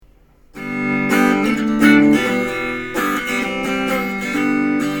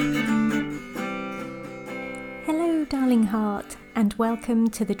welcome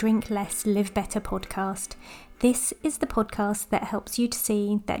to the Drink Less, Live Better podcast. This is the podcast that helps you to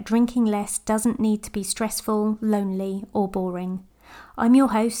see that drinking less doesn't need to be stressful, lonely or boring. I'm your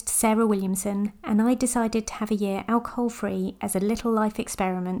host, Sarah Williamson, and I decided to have a year alcohol-free as a little life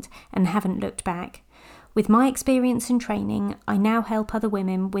experiment and haven't looked back. With my experience and training, I now help other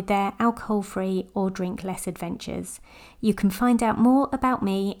women with their alcohol-free or drink less adventures. You can find out more about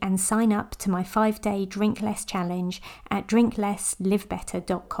me and sign up to my 5-day Drink Less challenge at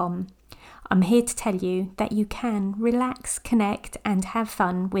drinklesslivebetter.com. I'm here to tell you that you can relax, connect and have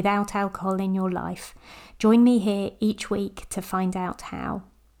fun without alcohol in your life. Join me here each week to find out how.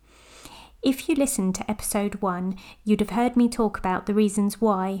 If you listened to episode 1, you'd have heard me talk about the reasons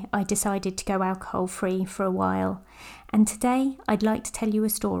why I decided to go alcohol-free for a while. And today I'd like to tell you a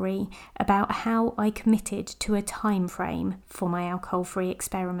story about how I committed to a time frame for my alcohol-free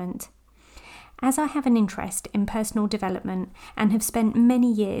experiment. As I have an interest in personal development and have spent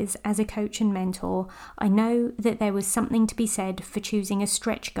many years as a coach and mentor, I know that there was something to be said for choosing a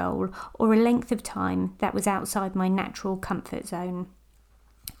stretch goal or a length of time that was outside my natural comfort zone.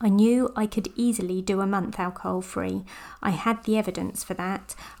 I knew I could easily do a month alcohol-free. I had the evidence for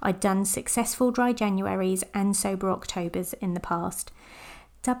that. I'd done successful dry Januaries and sober Octobers in the past.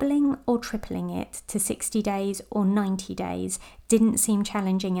 Doubling or tripling it to 60 days or 90 days didn't seem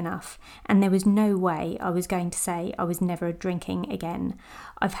challenging enough, and there was no way I was going to say I was never drinking again.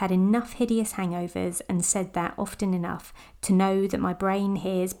 I've had enough hideous hangovers and said that often enough to know that my brain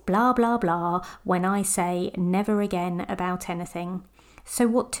hears blah blah blah when I say never again about anything. So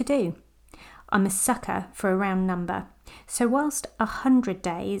what to do? I'm a sucker for a round number. So whilst 100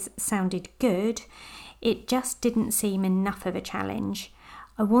 days sounded good, it just didn't seem enough of a challenge.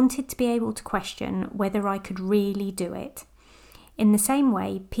 I wanted to be able to question whether I could really do it. In the same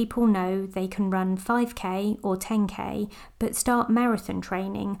way, people know they can run 5k or 10k, but start marathon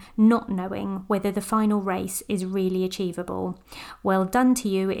training not knowing whether the final race is really achievable. Well done to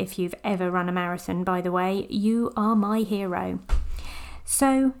you if you've ever run a marathon, by the way. You are my hero.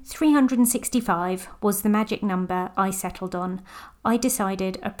 So 365 was the magic number I settled on. I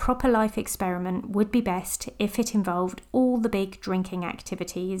decided a proper life experiment would be best if it involved all the big drinking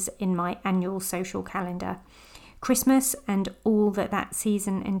activities in my annual social calendar. Christmas and all that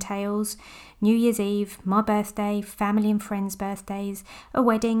season entails, New Year's Eve, my birthday, family and friends' birthdays, a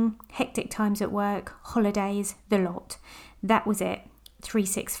wedding, hectic times at work, holidays, the lot. That was it,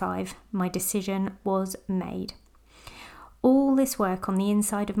 365. My decision was made. All this work on the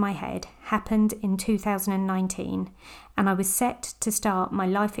inside of my head happened in 2019, and I was set to start my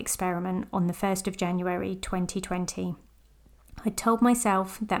life experiment on the 1st of January 2020. I told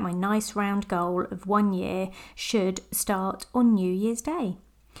myself that my nice round goal of 1 year should start on New Year's Day.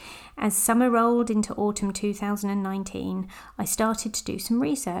 As summer rolled into autumn 2019, I started to do some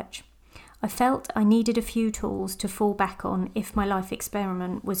research. I felt I needed a few tools to fall back on if my life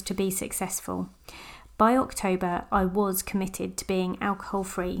experiment was to be successful. By October, I was committed to being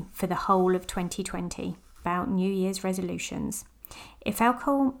alcohol-free for the whole of 2020, about New Year's resolutions. If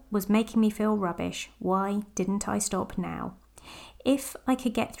alcohol was making me feel rubbish, why didn't I stop now? If I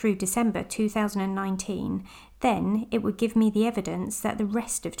could get through December 2019, then it would give me the evidence that the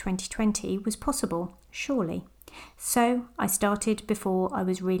rest of 2020 was possible, surely. So I started before I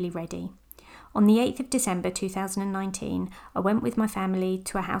was really ready. On the 8th of December 2019, I went with my family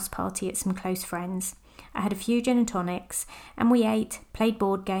to a house party at some close friends. I had a few gin and tonics, and we ate, played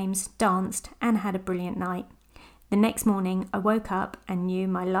board games, danced, and had a brilliant night. The next morning, I woke up and knew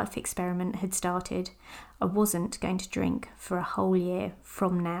my life experiment had started. I wasn't going to drink for a whole year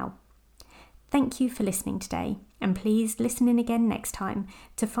from now. Thank you for listening today, and please listen in again next time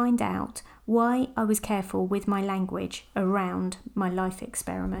to find out why I was careful with my language around my life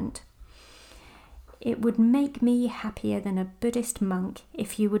experiment. It would make me happier than a Buddhist monk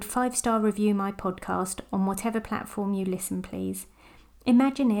if you would 5-star review my podcast on whatever platform you listen, please.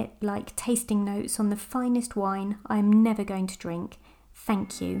 Imagine it like tasting notes on the finest wine I am never going to drink.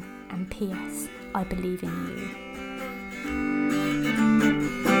 Thank you, and P.S. I believe in you.